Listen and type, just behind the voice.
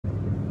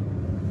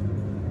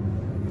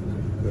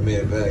We made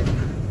it back.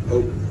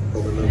 Oh,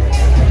 overlooked.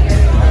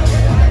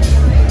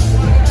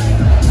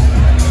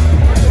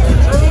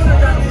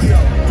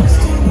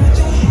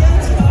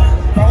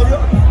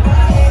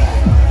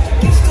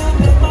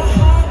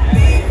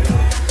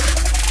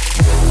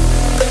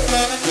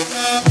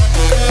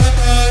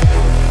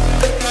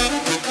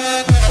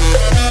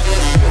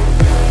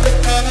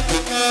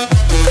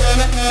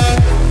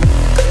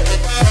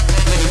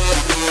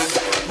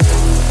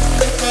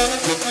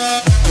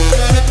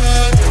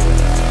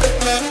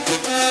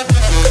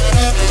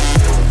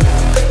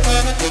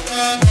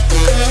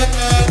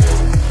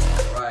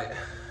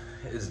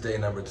 Day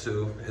number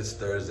 2. It's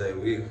Thursday.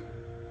 We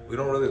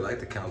don't really like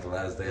to count the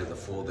last day as a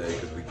full day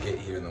because we get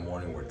here in the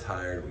morning, we're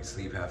tired, we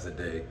sleep half the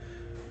day,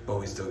 but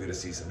we still get to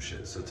see some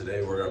shit. So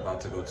today we're about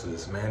to go to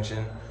this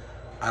mansion.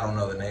 I don't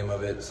know the name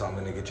of it, so I'm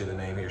gonna get you the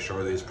name here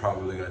shortly. It's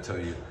probably gonna tell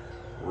you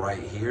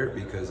right here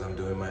because I'm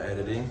doing my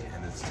editing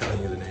and it's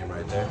telling you the name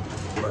right there.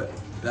 But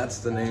that's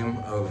the name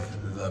of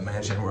the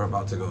mansion we're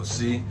about to go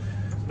see.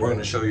 We're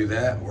gonna show you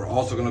that. We're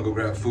also gonna go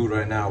grab food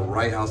right now,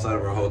 right outside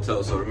of our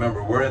hotel. So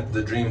remember, we're at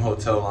the Dream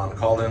Hotel on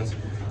Collins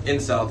in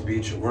South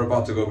Beach. We're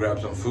about to go grab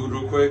some food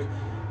real quick.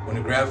 When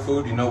you grab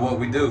food, you know what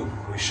we do.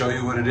 We show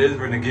you what it is.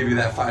 We're gonna give you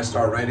that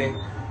 5-star rating.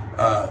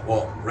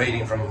 Well,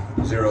 rating from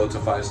 0 to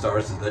 5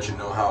 stars to let you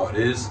know how it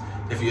is.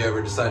 If you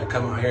ever decide to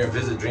come out here and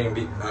visit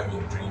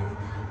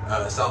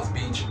South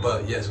Beach.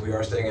 But yes, we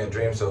are staying at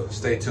Dream, so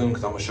stay tuned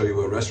because I'm gonna show you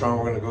what restaurant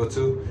we're gonna go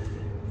to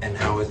and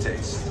how it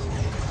tastes.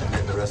 And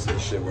then the rest of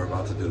the shit we're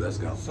about to do. Let's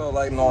go. So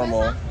like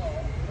normal,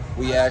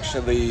 we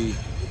actually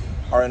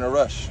are in a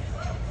rush.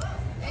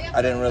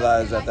 I didn't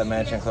realize that the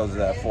mansion closes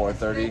at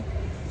 4:30,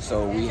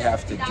 so we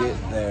have to get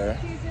there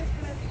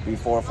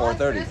before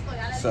 4:30.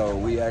 So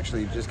we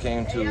actually just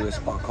came to a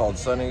spot called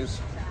Sunny's,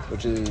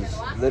 which is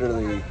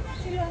literally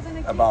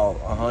about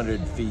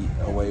 100 feet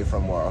away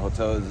from where our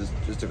hotel is,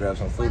 just to grab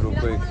some food real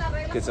quick,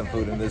 get some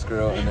food in this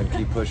girl, and then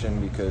keep pushing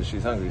because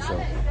she's hungry. So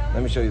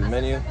let me show you the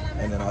menu,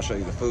 and then I'll show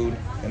you the food,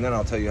 and then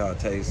I'll tell you how it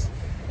tastes,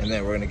 and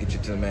then we're gonna get you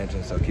to the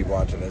mansion, so keep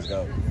watching. Let's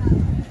go.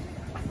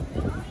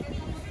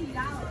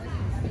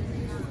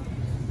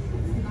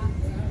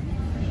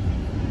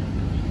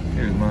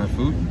 Here's my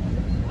food.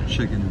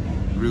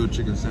 Grilled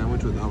chicken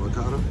sandwich with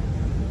avocado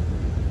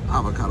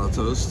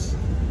toast.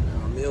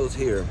 Our meals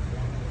here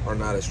are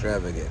not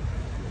extravagant.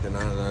 They're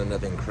not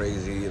nothing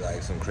crazy,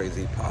 like some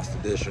crazy pasta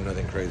dish or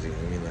nothing crazy.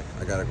 I mean, like,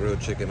 I got a grilled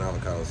chicken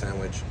avocado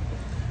sandwich.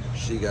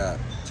 She got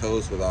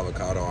toast with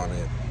avocado on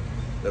it,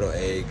 little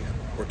egg.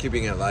 We're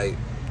keeping it light.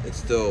 It's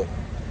still,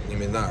 I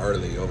mean, not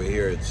early. Over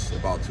here, it's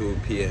about 2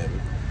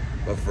 p.m.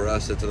 But for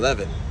us, it's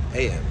 11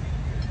 a.m.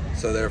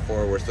 So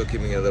therefore, we're still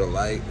keeping it a little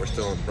light. We're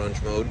still in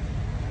brunch mode.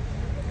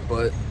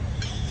 But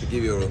to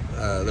give you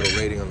a little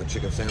rating on the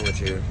chicken sandwich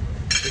here,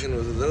 chicken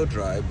was a little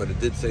dry, but it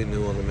did say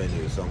new on the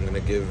menu, so I'm gonna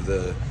give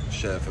the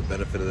chef a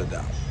benefit of the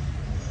doubt.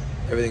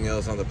 Everything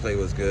else on the plate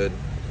was good.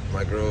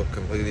 My girl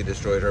completely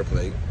destroyed her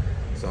plate,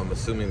 so I'm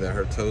assuming that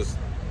her toast,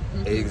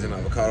 eggs, and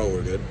avocado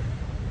were good.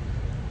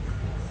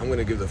 I'm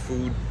gonna give the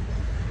food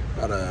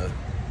about a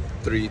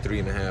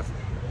 3.5.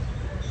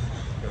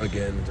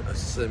 Again,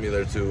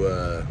 similar to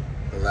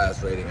the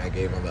last rating I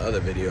gave on the other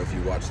video if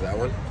you watched that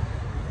one.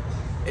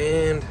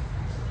 And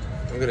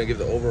I'm gonna give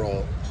the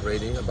overall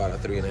rating about a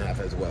 3.5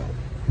 as well.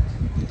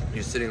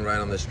 You're sitting right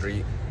on the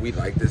street. We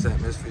like this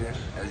atmosphere.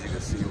 As you can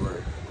see,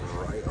 we're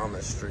right on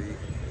the street.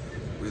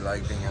 We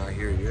like being out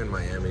here. You're in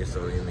Miami,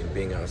 so I mean,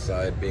 being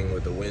outside, being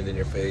with the wind in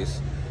your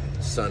face,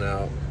 sun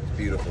out, it's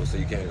beautiful, so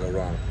you can't go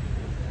wrong.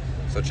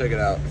 So check it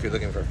out. If you're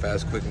looking for a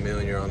fast, quick meal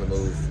and you're on the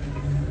move,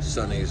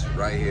 Sunny's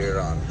right here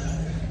on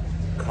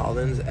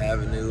Collins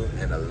Avenue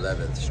and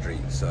 11th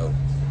Street. So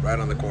right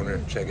on the corner.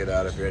 Check it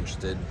out if you're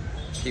interested.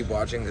 Keep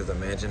watching because the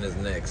mansion is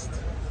next.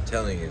 I'm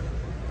telling you,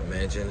 the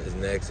mansion is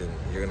next, and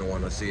you're gonna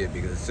want to see it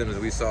because as soon as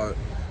we saw it,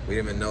 we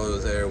didn't even know it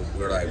was there.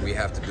 We're like, we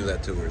have to do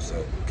that tour.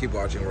 So keep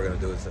watching. We're gonna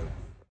do it soon.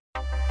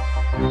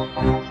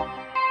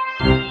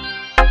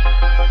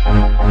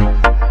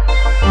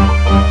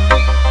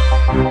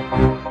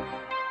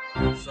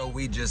 So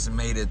we just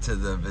made it to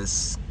the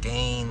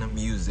Vizcaya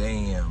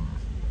Museum.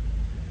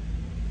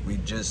 We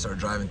just are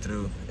driving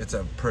through. It's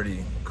a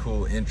pretty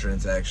cool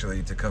entrance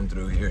actually to come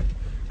through here.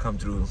 Come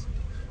through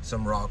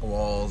some rock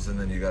walls, and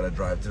then you gotta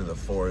drive through the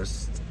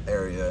forest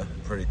area.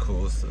 Pretty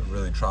cool. It's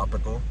really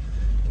tropical.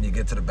 And you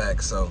get to the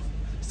back, so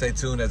stay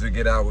tuned. As we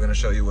get out, we're gonna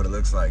show you what it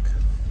looks like.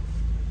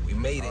 We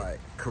made it. All right,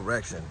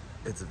 correction.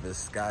 It's a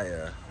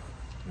Vizcaya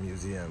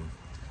Museum,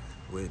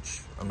 which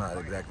I'm not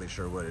exactly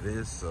sure what it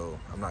is, so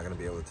I'm not gonna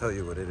be able to tell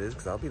you what it is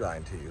because I'll be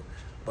lying to you.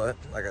 But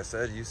like I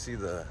said, you see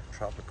the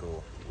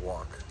tropical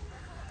walk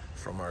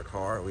from our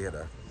car. We had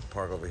to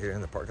park over here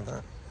in the parking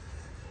lot.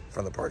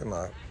 From the parking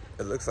lot,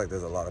 it looks like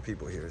there's a lot of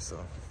people here, so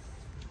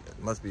it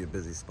must be a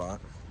busy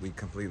spot. We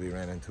completely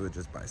ran into it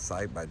just by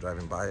sight, by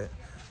driving by it.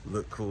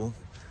 Looked cool.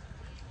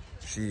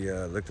 She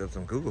looked up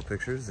some Google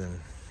pictures, and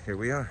here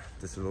we are.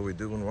 This is what we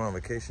do when we're on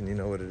vacation. You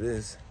know what it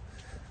is.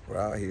 We're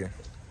out here.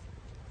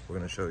 We're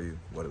gonna show you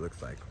what it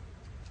looks like.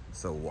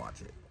 So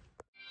watch it.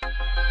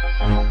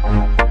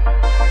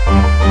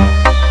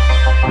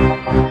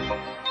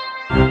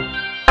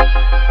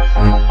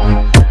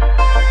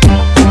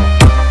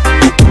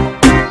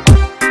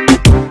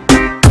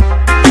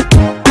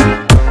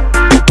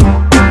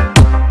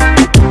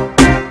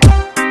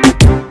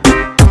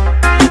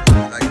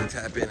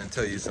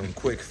 tell you some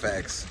quick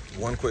facts.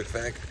 One quick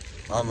fact,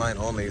 online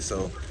only,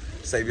 so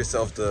save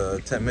yourself the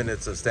 10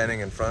 minutes of standing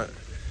in front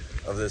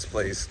of this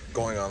place,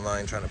 going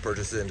online, trying to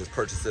purchase it, and just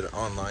purchase it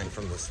online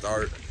from the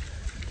start.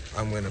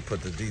 I'm going to put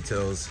the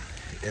details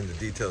in the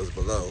details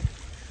below.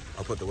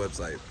 I'll put the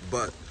website,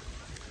 but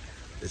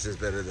it's just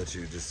better that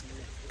you just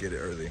get it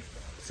early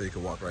so you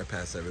can walk right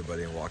past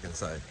everybody and walk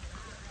inside.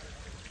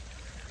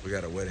 We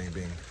got a wedding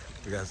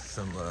we got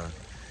some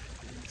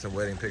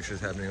wedding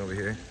pictures happening over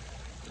here.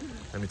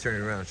 Let me turn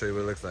it around and show you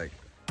what it looks like.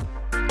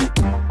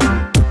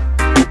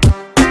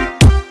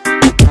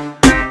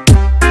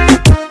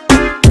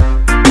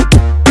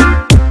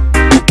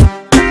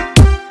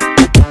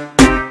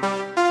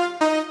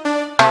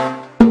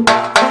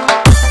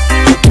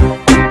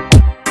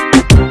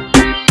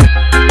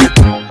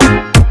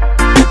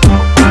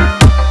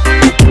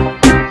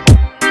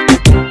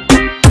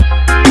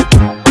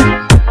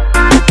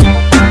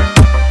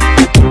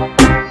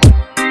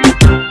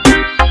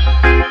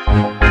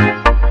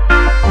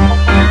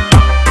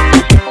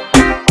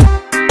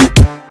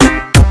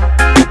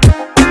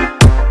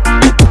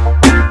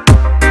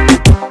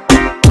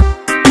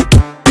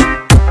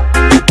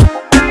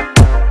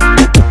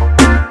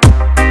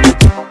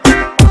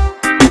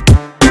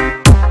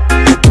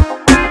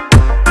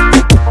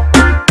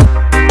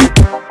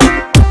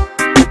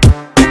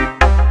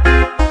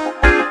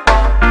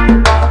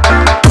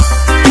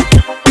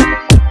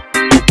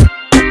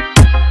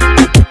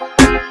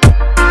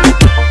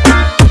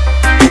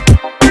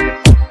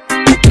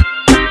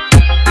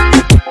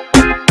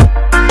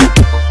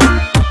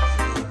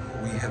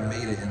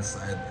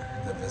 Inside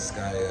the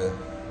Vizcaya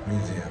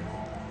museum.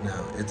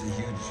 Now, it's a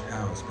huge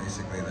house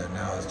basically that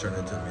now has turned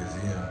into a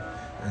museum,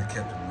 and it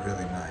kept it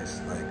really nice,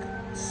 like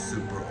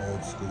super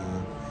old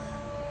school.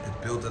 It's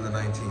built in the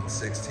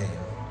 1916,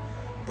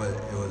 but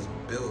it was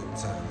built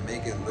to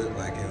make it look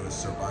like it was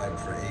survived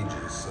for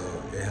ages, so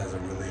it has a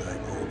really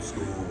like old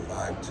school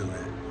vibe to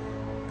it,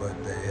 but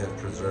they have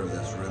preserved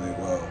this really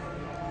well.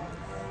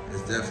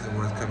 It's definitely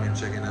worth coming and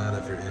checking out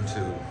if you're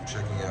into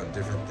checking out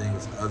different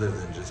things other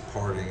than just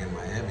partying in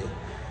Miami.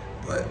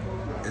 But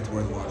it's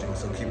worth watching,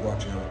 so keep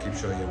watching and I'll keep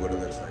showing you what it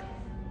looks like.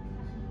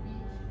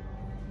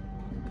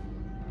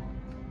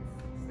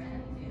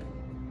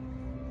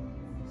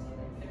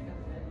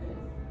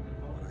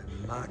 What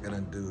I'm not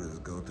gonna do is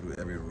go through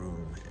every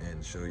room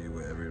and show you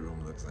what every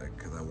room looks like,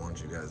 because I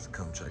want you guys to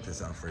come check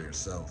this out for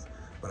yourself.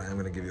 But I am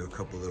gonna give you a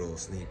couple little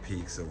sneak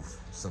peeks of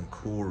some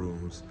cool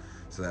rooms,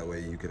 so that way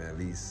you can at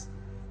least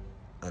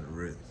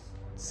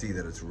see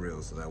that it's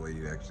real, so that way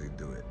you actually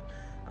do it.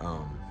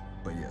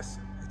 But yes,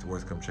 it's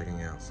worth come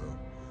checking out, so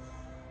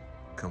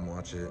come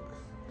watch it.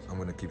 I'm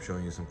gonna keep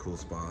showing you some cool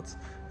spots,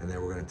 and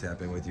then we're gonna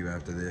tap in with you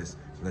after this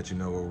and let you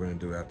know what we're gonna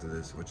do after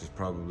this, which is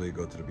probably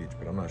go to the beach,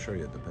 but I'm not sure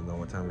yet, depends on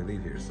what time we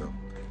leave here, so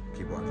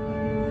keep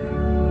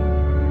watching.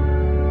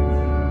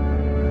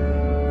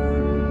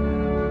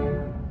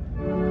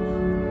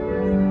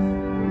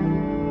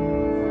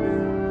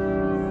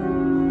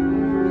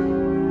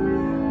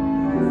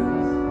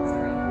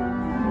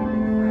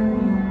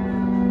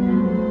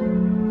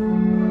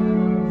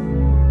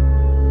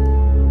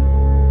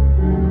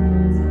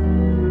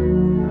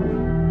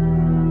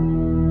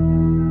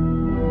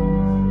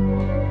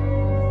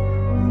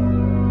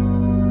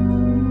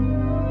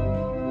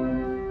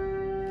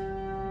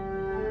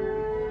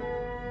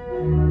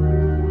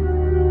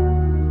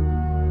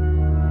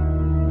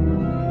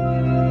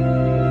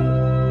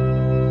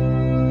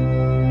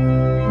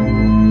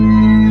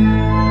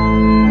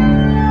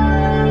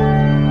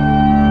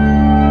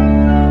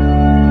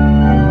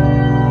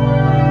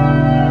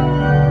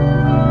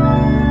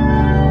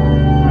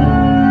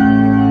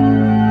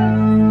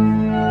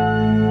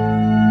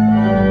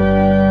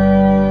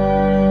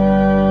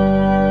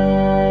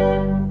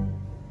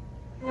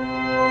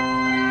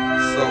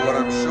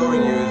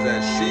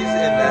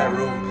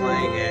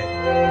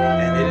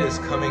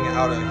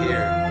 Out of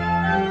here,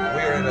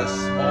 we're in a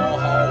small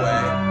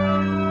hallway,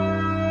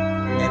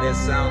 and it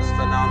sounds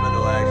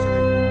phenomenal.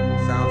 Actually,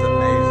 sounds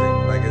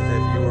amazing, like as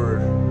if you were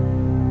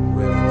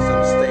with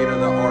some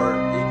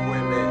state-of-the-art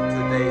equipment,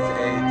 today's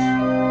age.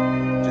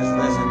 Just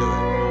listen to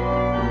it.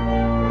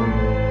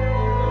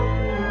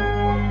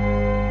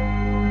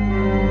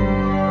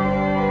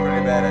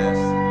 Pretty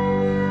badass,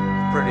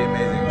 pretty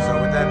amazing. So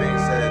with that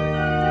being said,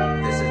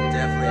 this is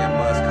definitely a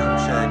must come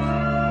check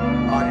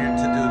on your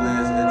to-do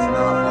list. It's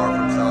not far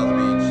from South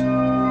Beach.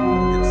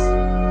 It's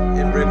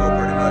in Brickell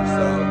pretty much,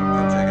 so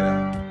come check it out.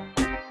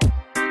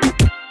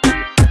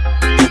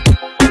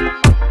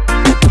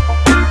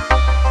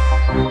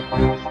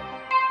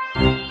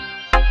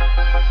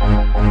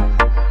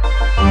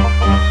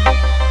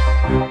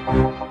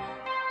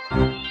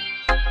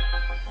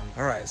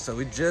 Alright, so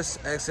we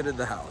just exited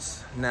the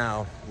house.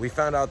 Now, we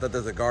found out that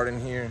there's a garden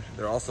here.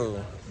 They're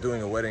also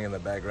doing a wedding in the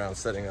background,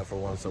 setting up for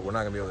one, so we're not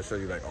gonna be able to show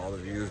you like all the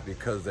views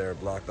because they're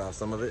blocked off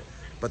some of it,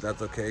 but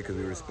that's okay because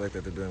we respect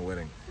that they're doing a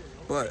wedding.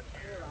 But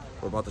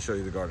we're about to show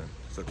you the garden,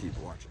 so keep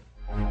watching.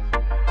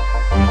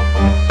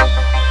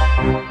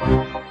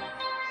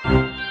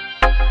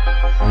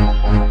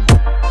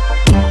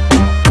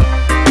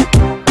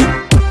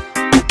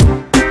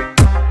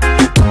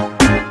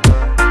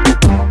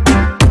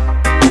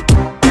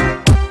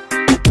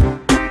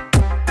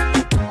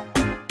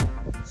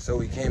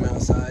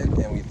 site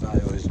and we thought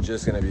it was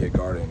just gonna be a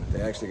garden.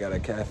 They actually got a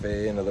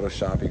cafe and a little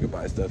shop you could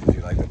buy stuff if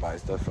you like to buy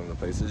stuff from the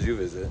places you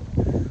visit.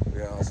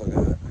 We also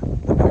got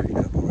the married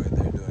couple right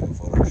there doing a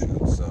photo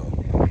shoot, so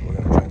we're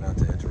gonna try not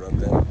to interrupt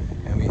them.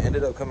 And we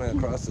ended up coming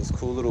across this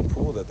cool little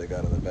pool that they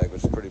got in the back,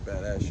 which is pretty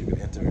badass. You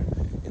can enter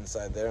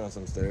inside there on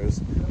some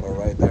stairs or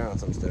right there on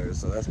some stairs,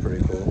 so that's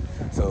pretty cool.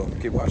 So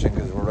keep watching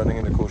because we're running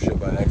into cool shit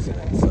by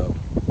accident, so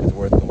it's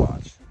worth the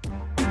watch.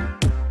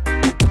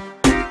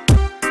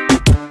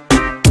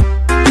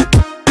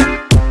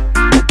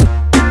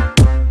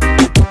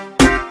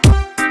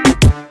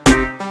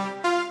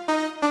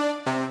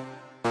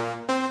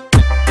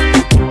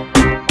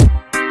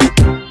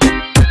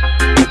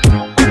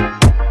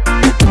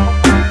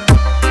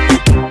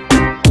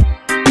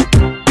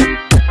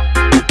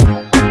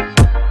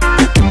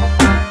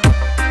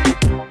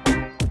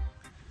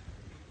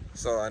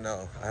 So I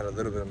know I had a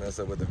little bit of mess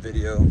up with the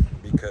video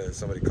because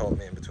somebody called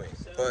me in between,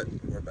 but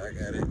we're back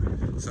at it.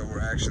 So we're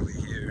actually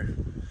here.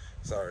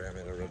 Sorry, I'm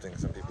interrupting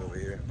some people over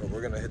here, but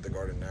we're gonna hit the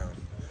garden now.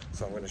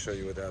 So I'm gonna show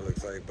you what that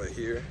looks like. But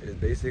here is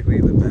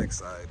basically the back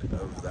side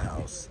of the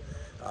house.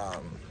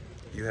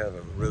 You have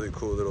a really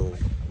cool little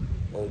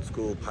old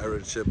school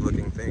pirate ship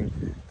looking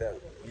thing that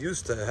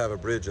used to have a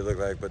bridge, it looked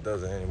like, but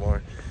doesn't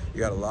anymore. You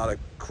got a lot of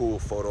cool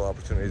photo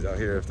opportunities out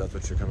here if that's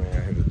what you're coming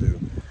out here to do.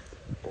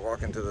 We're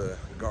walking to the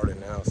garden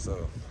now,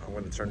 so I'm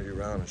going to turn you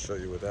around and show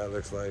you what that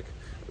looks like.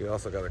 We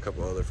also got a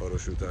couple other photo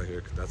shoots out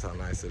here because that's how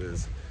nice it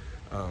is.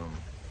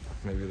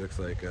 Maybe it looks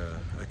like a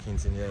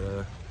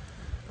quinceañera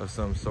of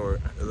some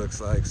sort, it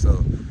looks like.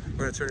 So we're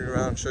going to turn you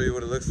around and show you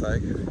what it looks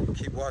like.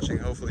 Keep watching,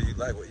 hopefully you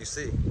like what you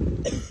see.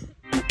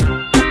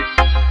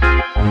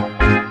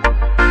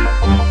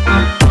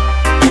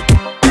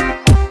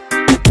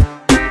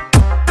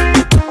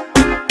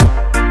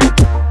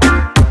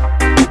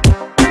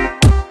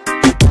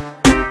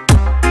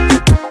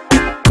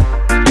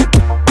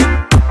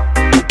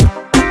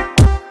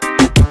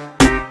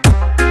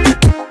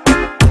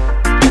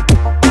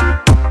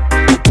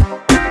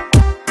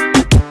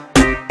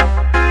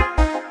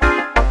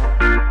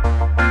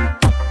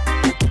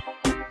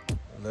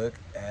 Look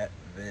at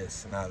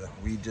this. Now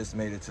we just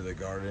made it to the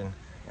garden,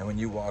 and when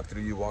you walk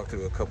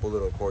through a couple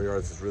little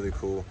courtyards. It's really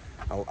cool.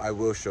 I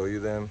will show you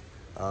them,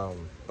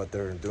 but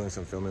they're doing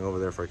some filming over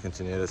there for a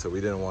quinceañera, so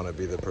we didn't want to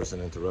be the person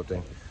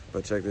interrupting.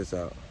 But check this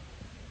out.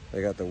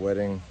 They got the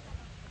wedding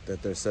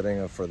that they're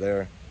setting up for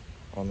there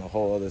on the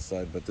whole other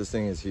side, but this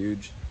thing is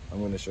huge. I'm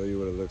going to show you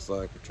what it looks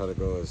like. Try to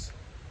go as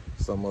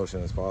slow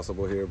motion as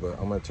possible here, but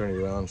I'm going to turn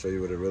you around and show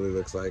you what it really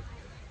looks like.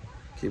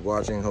 Keep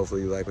watching,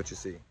 hopefully you like what you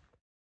see.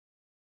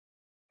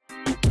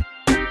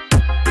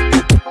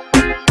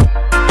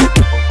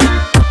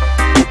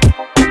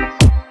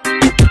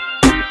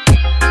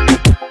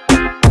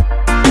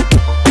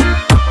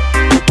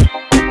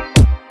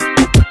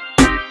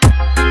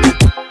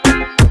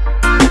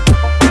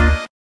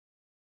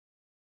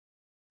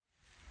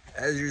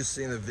 As you're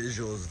seeing the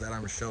visuals that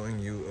I'm showing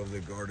you of the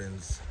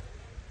gardens,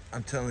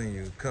 I'm telling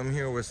you, come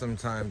here with some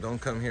time.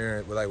 Don't come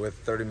here with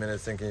 30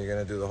 minutes thinking you're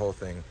gonna do the whole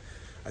thing.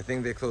 I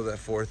think they close at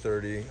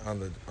 4:30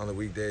 on the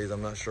weekdays.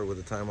 I'm not sure what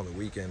the time on the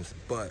weekends,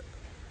 but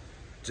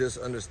just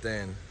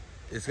understand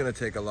it's gonna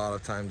take a lot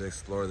of time to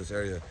explore this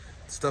area.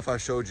 The stuff I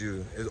showed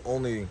you is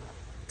only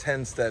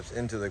 10 steps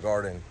into the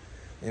garden.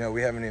 You know,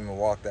 we haven't even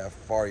walked that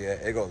far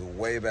yet. It goes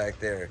way back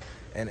there.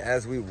 And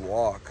as we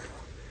walk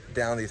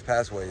down these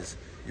pathways,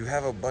 you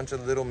have a bunch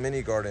of little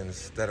mini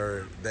gardens that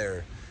are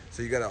there.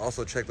 So you gotta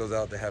also check those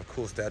out. They have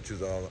cool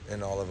statues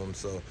in all of them.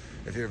 So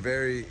if you're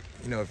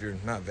if you're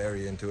not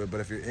very into it, but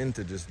if you're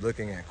into just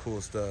looking at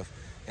cool stuff,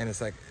 and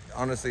it's like,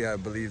 honestly, I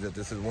believe that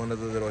this is one of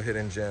the little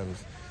hidden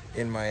gems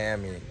in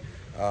Miami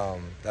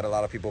that a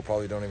lot of people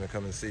probably don't even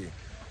come and see.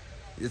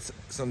 It's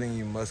something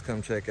you must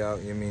come check out.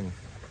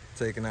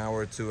 Take an hour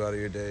or two out of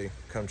your day,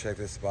 come check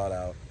this spot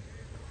out.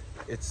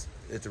 It's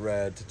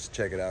rad to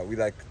check it out. We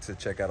like to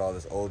check out all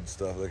this old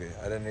stuff. Look,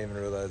 I didn't even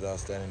realize I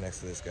was standing next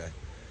to this guy.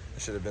 I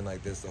should have been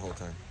like this the whole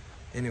time.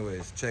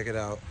 Anyways, check it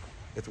out.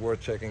 It's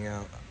worth checking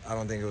out. I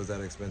don't think it was that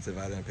expensive.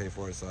 I didn't pay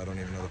for it, so I don't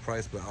even know the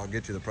price, but I'll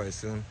get you the price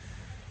soon.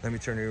 Let me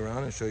turn you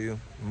around and show you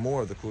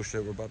more of the cool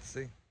shit we're about to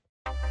see.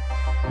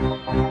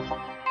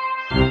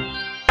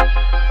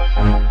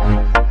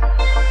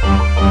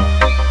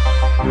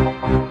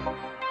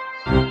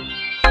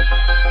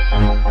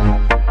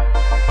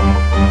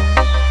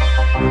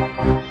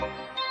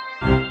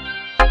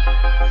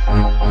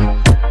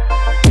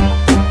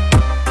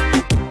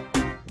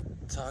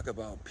 Talk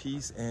about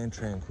peace and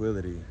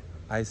tranquility.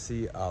 I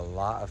see a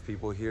lot of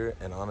people here,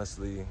 and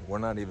honestly, we're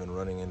not even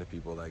running into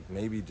people. Like,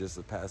 maybe just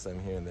a pass them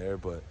here and there,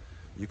 but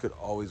you could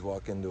always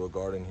walk into a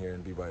garden here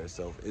and be by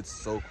yourself. It's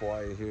so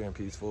quiet here and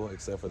peaceful,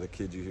 except for the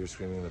kids you hear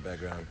screaming in the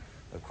background.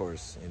 Of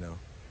course,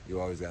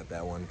 you always got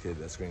that one kid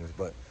that screams,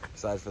 but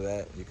besides for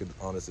that, you could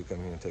honestly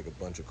come here and take a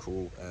bunch of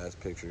cool ass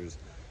pictures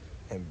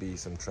and be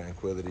some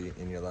tranquility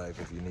in your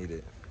life if you need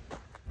it.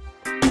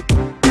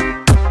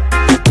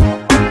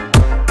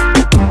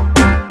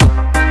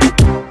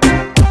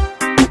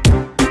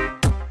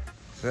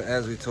 So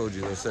as we told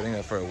you, they're setting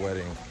up for a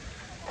wedding,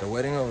 The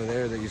wedding over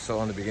there that you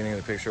saw in the beginning of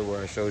the picture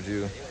where I showed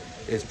you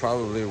is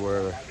probably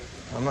where,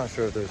 I'm not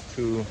sure if there's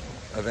 2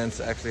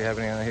 events actually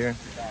happening out here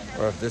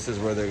or if this is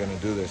where they're gonna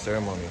do their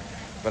ceremony.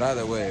 But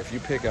either way, if you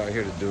pick out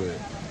here to do it,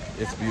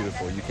 it's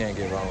beautiful. You can't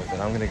get wrong with it.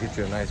 I'm gonna get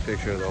you a nice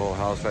picture of the whole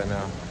house right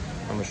now.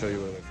 I'm gonna show you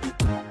what it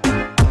looks like.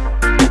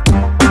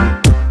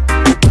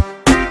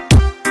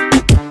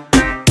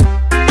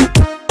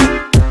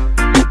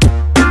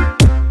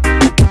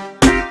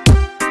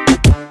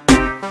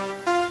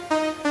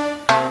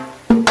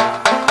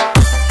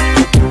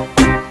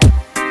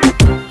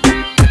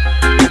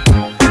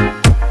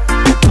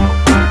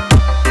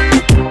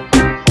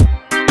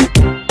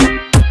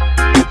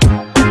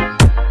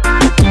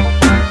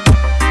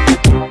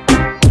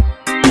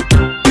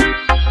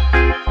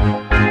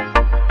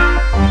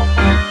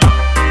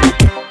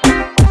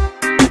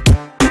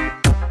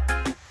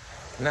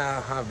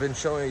 Now, I've been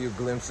showing you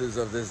glimpses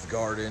of this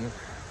garden.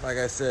 Like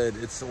I said,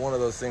 it's one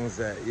of those things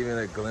that even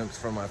a glimpse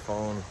from my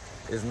phone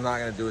is not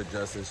gonna do it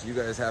justice. You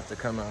guys have to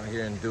come out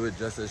here and do it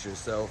justice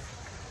yourself.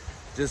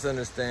 Just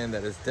understand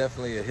that it's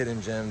definitely a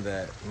hidden gem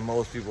that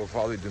most people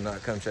probably do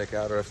not come check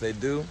out, or if they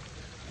do,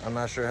 I'm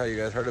not sure how you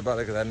guys heard about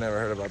it, because I never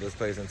heard about this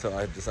place until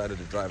I decided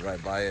to drive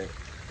right by it,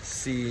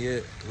 see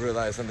it,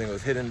 realize something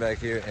was hidden back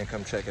here, and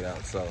come check it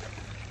out. So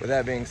with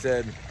that being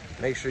said,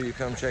 make sure you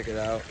come check it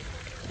out.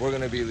 We're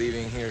gonna be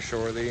leaving here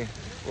shortly.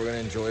 We're gonna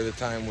enjoy the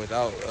time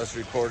without us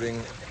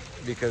recording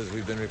because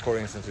we've been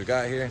recording since we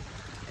got here.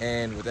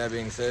 And with that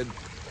being said,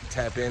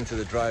 tap into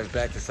the drive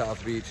back to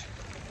South Beach.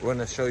 We're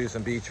gonna show you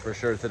some beach for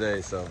sure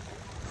today, so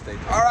stay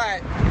tuned. All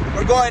right,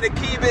 we're going to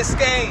Key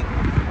Biscayne.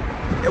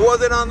 It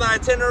wasn't on the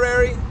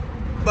itinerary,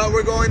 but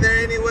we're going there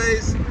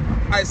anyways.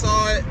 I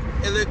saw it,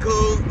 it looked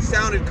cool,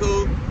 sounded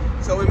cool,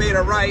 so we made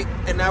a right,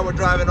 and now we're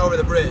driving over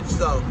the bridge.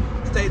 So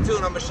stay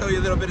tuned, I'm gonna show you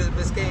a little bit of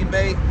Biscayne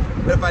Bay.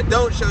 But if I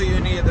don't show you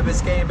any of the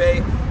Biscayne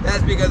Bay,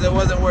 that's because it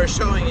wasn't worth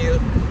showing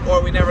you,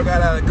 or we never got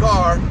out of the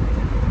car.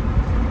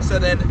 So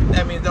then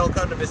that means don't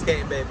come to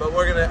Biscayne Bay. But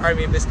we're gonna, I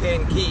mean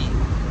Biscayne Key.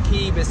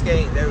 Key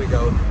Biscayne, there we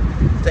go.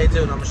 Stay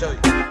tuned, I'm gonna show you.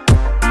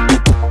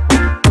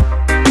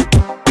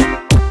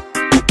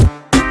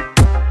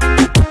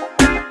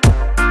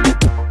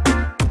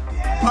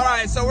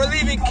 Alright, so we're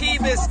leaving Key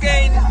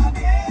Biscayne,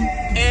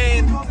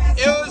 and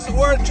it was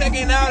worth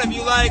checking out if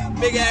you like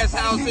big ass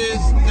houses.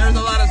 There's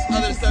a lot of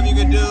other stuff you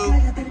can do.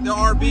 There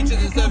are beaches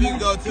and stuff you can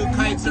go to,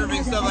 kite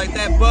surfing, stuff like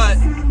that, but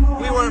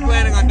we weren't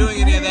planning on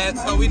doing any of that,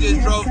 so we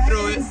just drove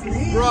through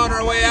it. We're on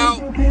our way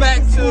out back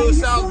to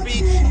South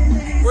Beach.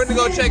 We're gonna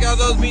go check out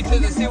those beaches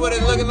and see what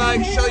it's looking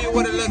like, show you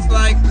what it looks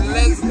like.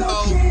 Let's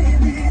go.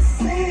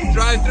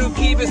 Drive through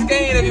Key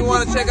Biscayne if you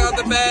want to check out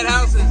the bad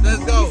houses.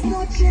 Let's go.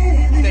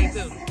 Stay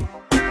tuned.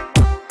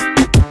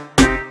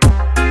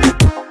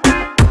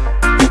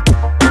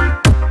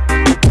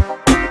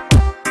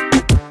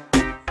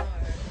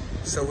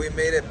 So we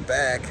made it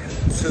back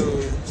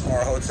to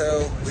our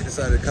hotel. We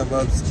decided to come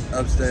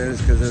upstairs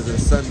because there's a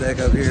sun deck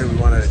up here. We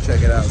wanted to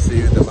check it out,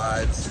 see the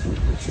vibes,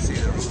 see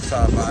the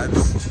rooftop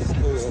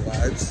vibes, pool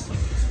vibes.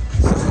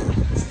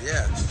 So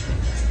yeah,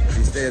 if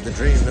you stay at the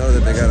Dream, know that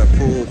they got a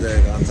pool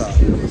deck on top.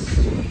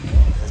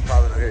 It's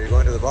probably not here. You're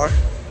going to the bar?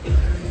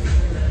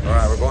 All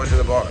right, we're going to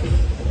the bar.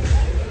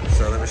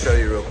 So let me show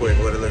you real quick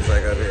what it looks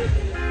like up here.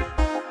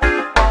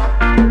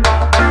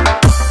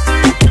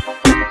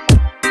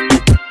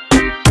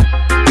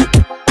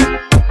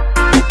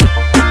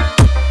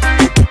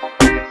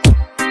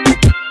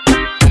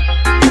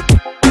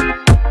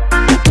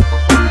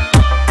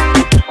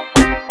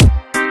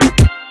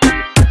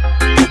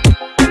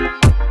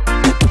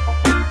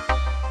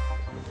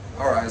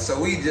 So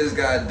we just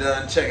got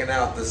done checking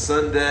out the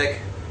sun deck.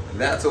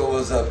 That's what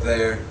was up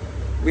there.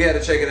 We had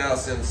to check it out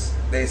since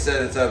they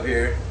said it's up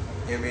here.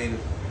 I mean,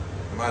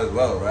 might as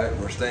well, right?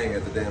 We're staying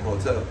at the damn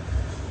hotel.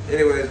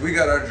 Anyways, we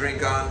got our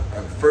drink on,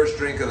 our first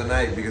drink of the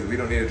night, because we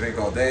don't need a drink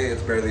all day.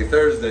 It's barely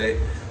Thursday.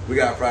 We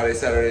got Friday,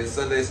 Saturday, and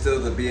Sunday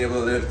still to be able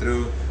to live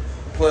through.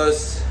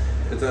 Plus,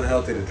 it's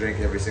unhealthy to drink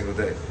every single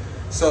day.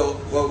 So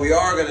what we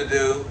are gonna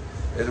do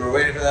is we're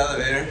waiting for the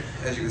elevator.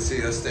 As you can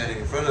see us standing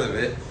in front of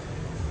it.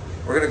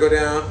 We're gonna go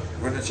down,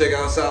 we're gonna check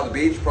out South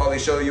Beach, probably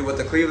show you what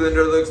the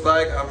Clevelander looks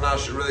like. I'm not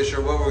really sure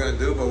what we're gonna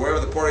do, but wherever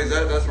the party's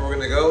at, that's where we're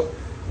gonna go.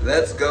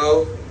 Let's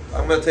go.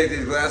 I'm gonna take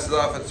these glasses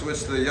off and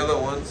switch to the yellow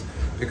ones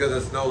because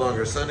it's no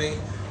longer sunny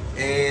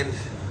and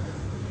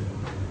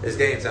it's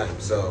game time.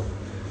 So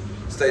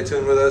stay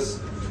tuned with us.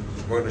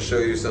 We're gonna show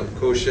you some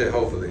cool shit,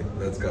 hopefully.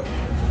 Let's go.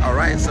 All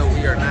right, so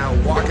we are now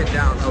walking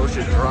down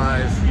Ocean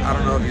Drive. I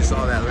don't know if you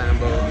saw that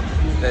Lambo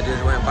that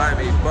just went by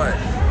me, but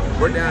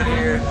we're down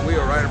here. We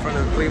were right in front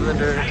of the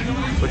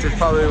Clevelander, which is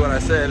probably what I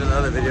said in the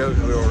other video,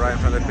 because we were right in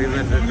front of the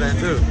Clevelander then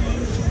too.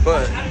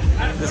 But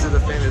this is the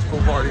famous pool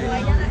party.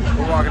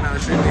 We're walking down the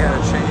street. We had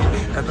a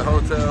change at the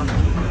hotel,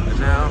 and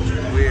now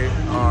we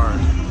are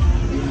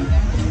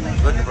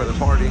looking for the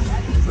party,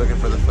 looking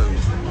for the food.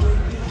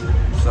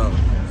 So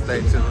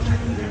stay tuned.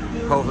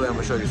 Hopefully I'm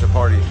gonna show you some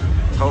party.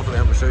 Hopefully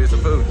I'm gonna show you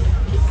some food.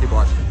 Keep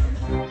watching.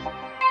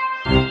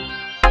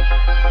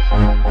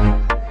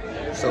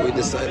 So we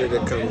decided to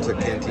come to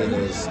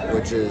Cantina's,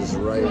 which is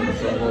right in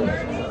front of,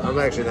 I'm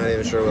actually not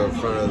even sure what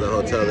front of the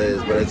hotel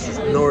is, but it's just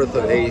north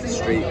of 8th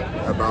Street,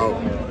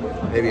 about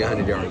maybe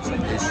 100 yards.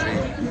 8th Street,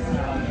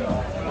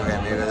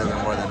 okay, maybe a little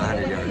bit more than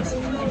 100 yards.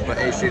 But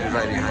 8th Street is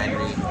right behind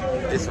me.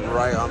 It's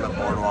right on the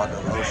boardwalk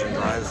of Ocean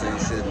Drive, so you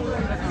should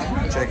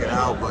check it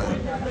out, but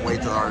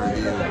wait till our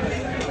review.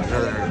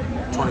 Another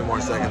 20 more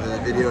seconds of the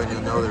video and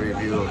you'll know the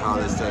review of how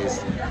this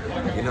tastes.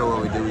 You know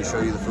what we do, we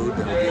show you the food,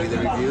 then we give you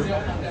the review,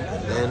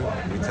 then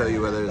we tell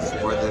you whether it's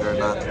worth it or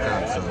not to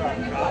come, so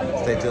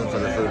stay tuned for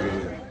the food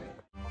review.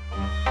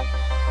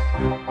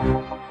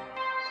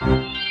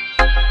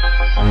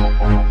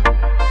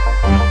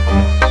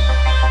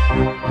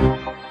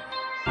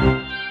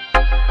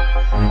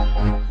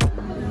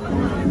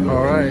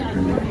 Alright,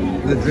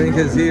 the drink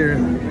is here,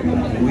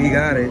 we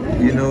got it,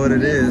 you know what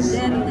it is.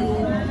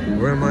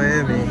 We're in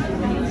Miami.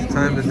 It's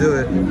time to do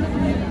it.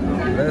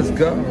 Let's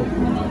go.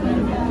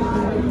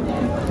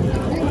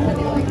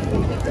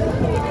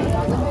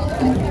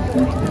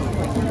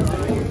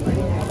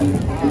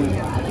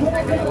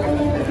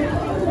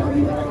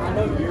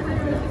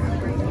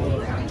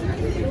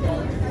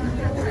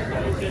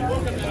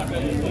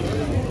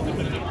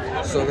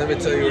 So let me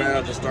tell you right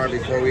off the start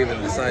before we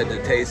even decide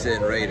to taste it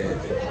and rate it.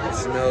 It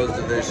smells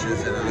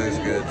delicious and it looks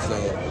good. So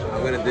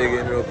I'm gonna dig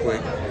in real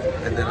quick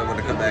and then I'm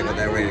gonna come back with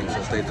that rating.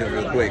 So stay tuned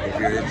real quick if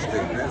you're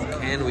interested.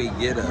 Can we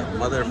get a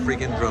mother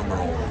freaking drum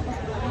roll?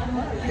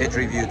 It's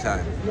review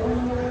time.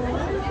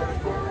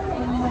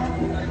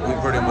 We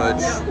pretty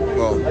much,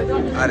 well,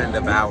 I didn't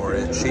devour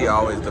it. She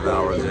always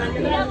devours it.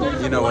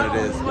 You know what it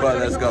is, but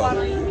let's go.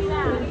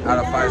 Out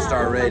of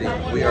 5-star rating,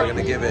 we are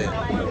gonna give it,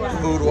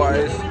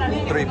 food-wise,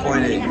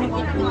 3.8.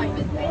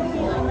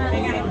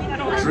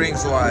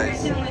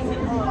 Drinks-wise,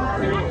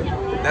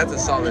 that's a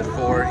solid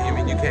 4. I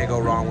mean, you can't go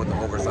wrong with an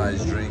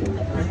oversized drink.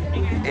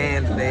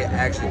 And they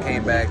actually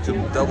came back to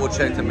double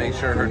check to make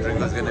sure her drink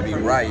was gonna be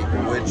right,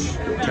 which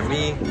to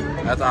me,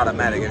 that's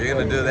automatic. If you're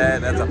gonna do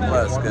that, that's a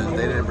plus, because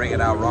they didn't bring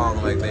it out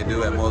wrong like they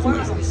do at most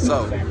places.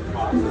 So,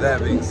 with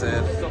that being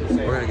said,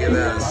 we're gonna give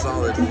that a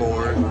solid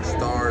 4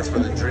 stars for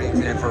the drinks.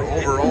 And for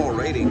overall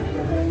rating,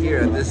 here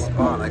at this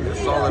spot, like a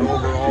solid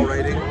overall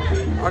rating,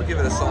 I'll give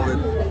it a solid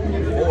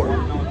 4.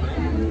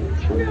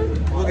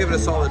 We'll give it a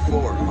solid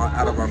 4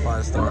 out of our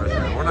 5 stars.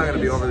 Man. We're not gonna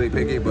be overly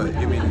picky, but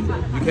you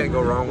can't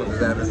go wrong with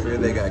this atmosphere.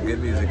 They got good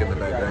music in the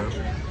background.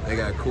 They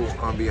got cool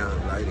ambient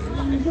lighting,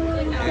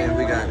 and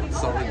we got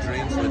solid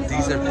drinks with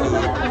decent food.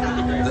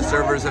 The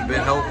servers have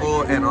been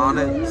helpful and on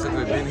it since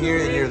we've been here,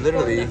 and you're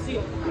literally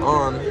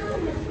on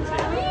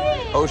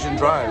Ocean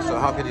Drive. So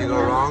how can you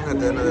go wrong? At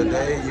the end of the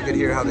day, you could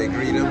hear how they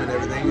greet them and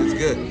everything. It's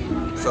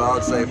good. So I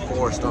would say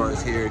 4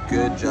 stars here.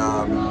 Good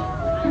job,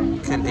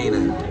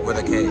 Cantina with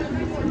a K.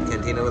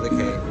 Cantina with a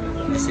K.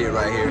 You see it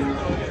right here.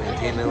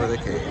 Cantina with a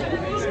K.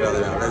 Spell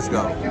it out. Let's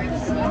go.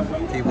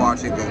 Keep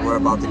watching because we're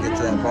about to get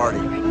to that party.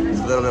 It's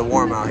a little bit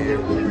warm out here.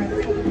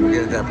 We're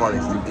getting to that party.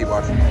 So keep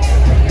watching.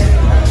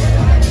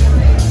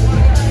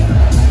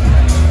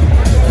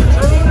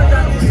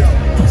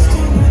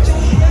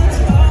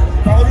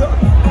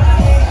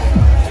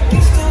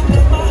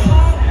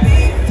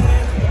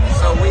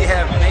 So we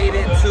have made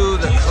it to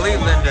the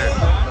Clevelander.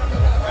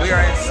 We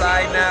are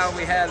inside now.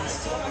 We had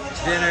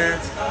dinner.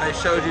 I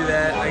showed you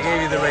that. I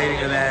gave you the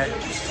rating of that.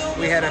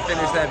 We had to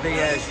finish that big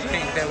ass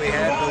drink that we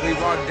had, but we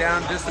walked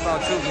down just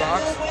about 2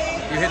 blocks.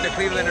 You hit the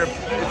Clevelander.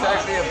 It's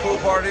actually a pool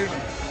party,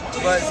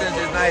 but since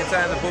it's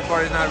nighttime, the pool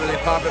party's not really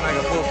popping like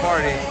a pool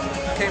party.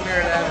 Came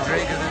here to have a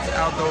drink because it's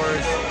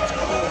outdoors. It's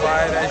a cool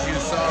vibe, as you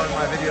saw in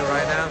my video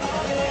right now.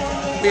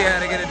 We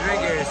had to get a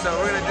drink here, so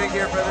we're gonna drink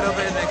here for a little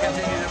bit and then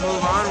continue to move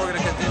on. We're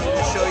gonna continue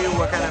to show you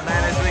what kind of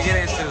madness we get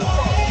into.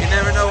 You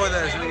never know with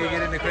us, we can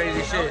get into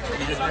crazy shit.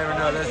 You just never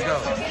know. Let's go.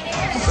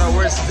 So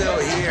we're still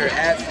here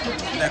at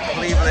the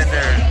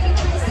Clevelander.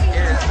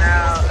 It is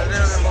now a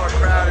little bit more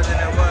crowded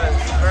than it was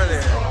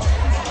earlier.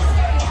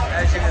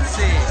 As you can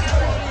see,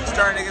 it's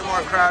starting to get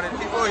more crowded.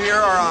 People here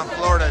are on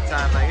Florida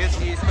time. Like, it's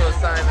East Coast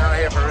time out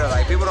here for real.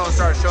 Like, people don't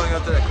start showing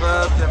up to the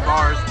clubs and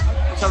bars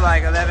till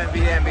like 11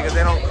 p.m. because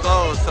they don't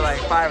close till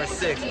like 5 or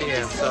 6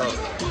 p.m. So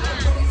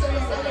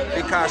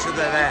be cautious of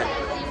that.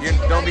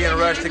 Don't be in a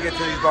rush to get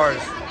to these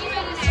bars.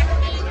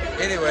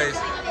 Anyways,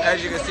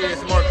 as you can see,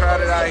 it's more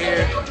crowded out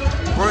here.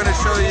 We're gonna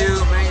show you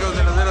Mangoes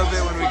in a little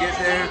bit when we get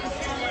there.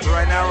 But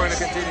right now we're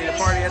gonna continue to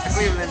party at the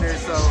Clevelander,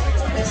 so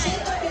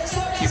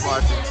keep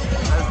watching.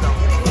 Let's go.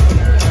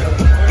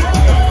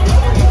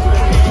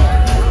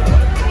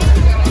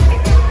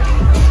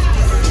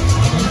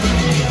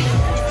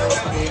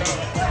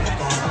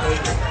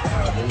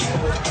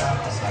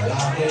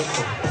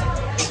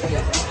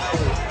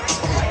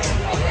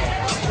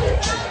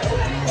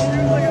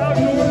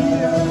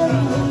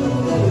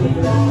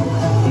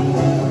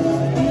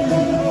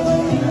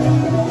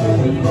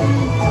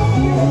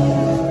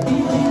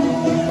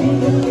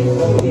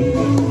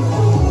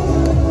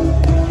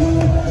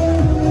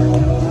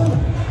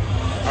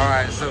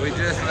 Alright, so we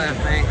just left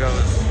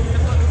Mangoes,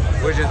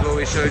 which is what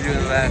we showed you in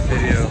the last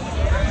video.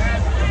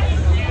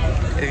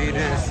 If you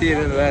didn't see see it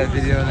in the last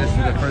video and this is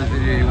the first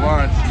video you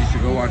watched, you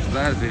should go watch the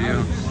last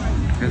video,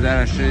 because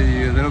that'll show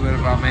you a little bit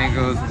about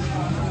mangoes.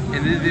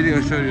 And this video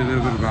showed you a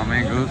little bit about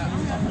mangoes.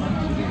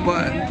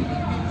 But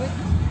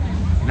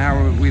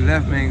now we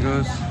left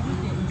mangoes.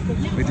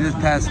 We just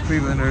passed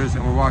Clevelanders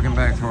and we're walking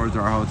back towards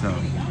our hotel.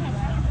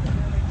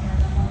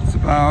 It's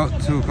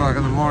about 2 o'clock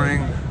in the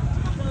morning.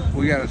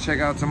 We gotta check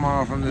out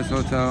tomorrow from this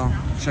hotel,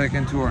 check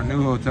into our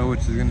new hotel, which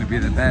is gonna be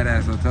the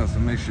badass hotel, so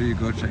make sure you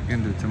go check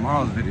into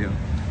tomorrow's video.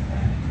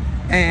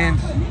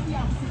 And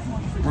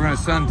we're gonna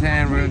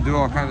suntan, we're gonna do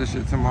all kinds of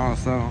shit tomorrow,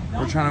 so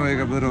we're trying to wake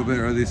up a little bit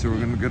early, so we're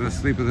gonna go to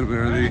sleep a little bit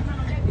early.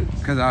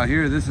 Cause out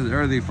here, this is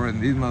early for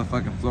these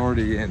motherfucking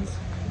Floridians.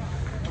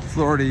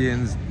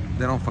 Floridians,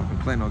 they don't fucking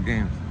play no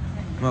games.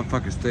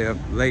 Motherfuckers stay up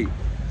late.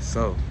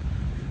 So,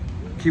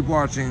 keep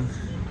watching.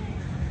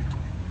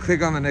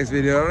 Click on the next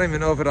video. I don't even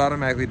know if it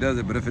automatically does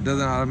it, but if it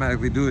doesn't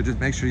automatically do it, just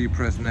make sure you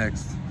press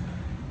next.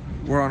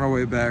 We're on our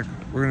way back.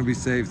 We're gonna be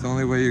safe. The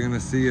only way you're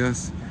gonna see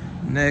us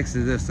next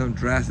is if something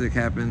drastic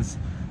happens,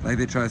 like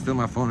they try to steal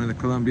my phone in the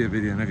Colombia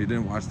video. And if you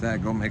didn't watch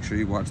that, go make sure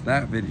you watch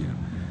that video.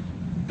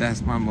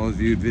 That's my most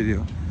viewed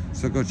video.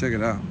 So go check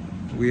it out.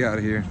 We out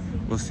of here.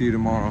 We'll see you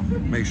tomorrow.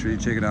 Make sure you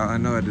check it out. I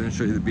know I didn't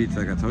show you the beach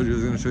like I told you I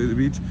was gonna show you the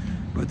beach,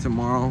 but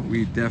tomorrow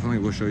we definitely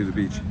will show you the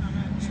beach.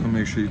 So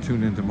make sure you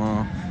tune in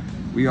tomorrow.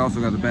 We also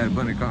got the Bad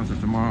Bunny concert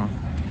tomorrow.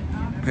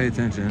 Pay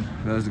attention.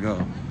 Let's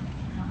go.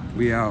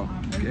 We out.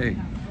 Okay.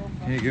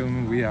 Can you give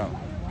them a we out?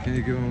 Can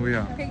you give them a we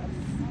out? Okay.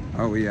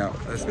 Oh, we out.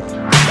 Let's go.